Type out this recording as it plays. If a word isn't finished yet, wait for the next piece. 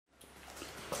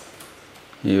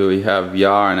Here we have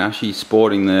Yar and Ashi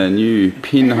sporting their new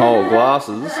pinhole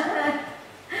glasses.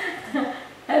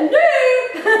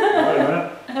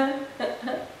 Hello!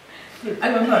 I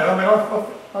don't know, I mean,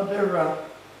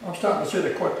 I'm starting to see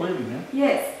it quite clearly now.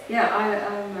 Yes, yeah,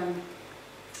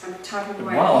 I'm typing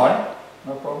away. One eye,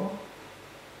 no problem.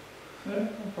 Yeah,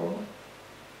 no problem.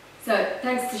 So,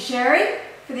 thanks to Sherry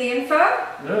for the info.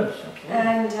 Yes, absolutely.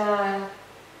 And,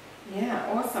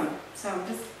 yeah, awesome. So I'm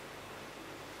just...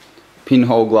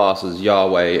 Pinhole glasses,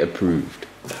 Yahweh approved.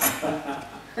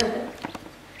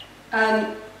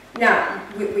 Now,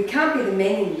 we can't be the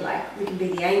men in black, we can be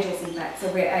the angels in black,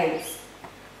 so we're apes.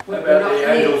 What about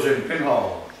the angels in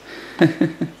pinhole?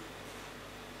 And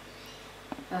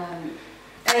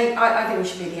I think we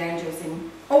should be the angels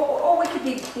in... Or we could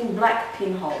be in black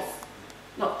pinholes.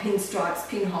 Not pinstripes,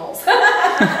 pinholes.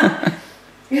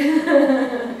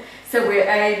 So we're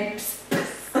apes.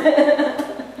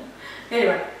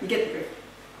 Anyway, you get the drift.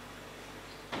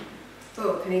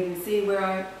 Oh, I can even see where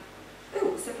I...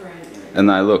 Oh, separated. And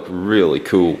they look really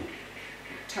cool.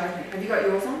 Totally. Have you got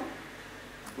yours on?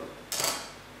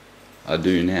 I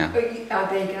do now. Oh,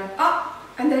 there you go. Oh,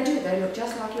 and they do. They look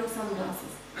just like your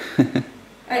sunglasses.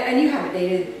 And you haven't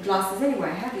needed glasses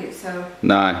anyway, have you? So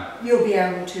No. you'll be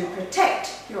able to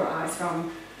protect your eyes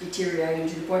from deteriorating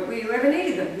to the point where you ever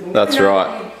needed them. That's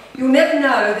right. You'll never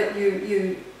know that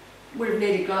you would have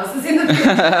needed glasses in the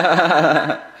future.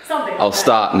 Something like I'll that.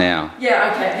 start now.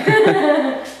 Yeah,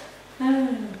 okay.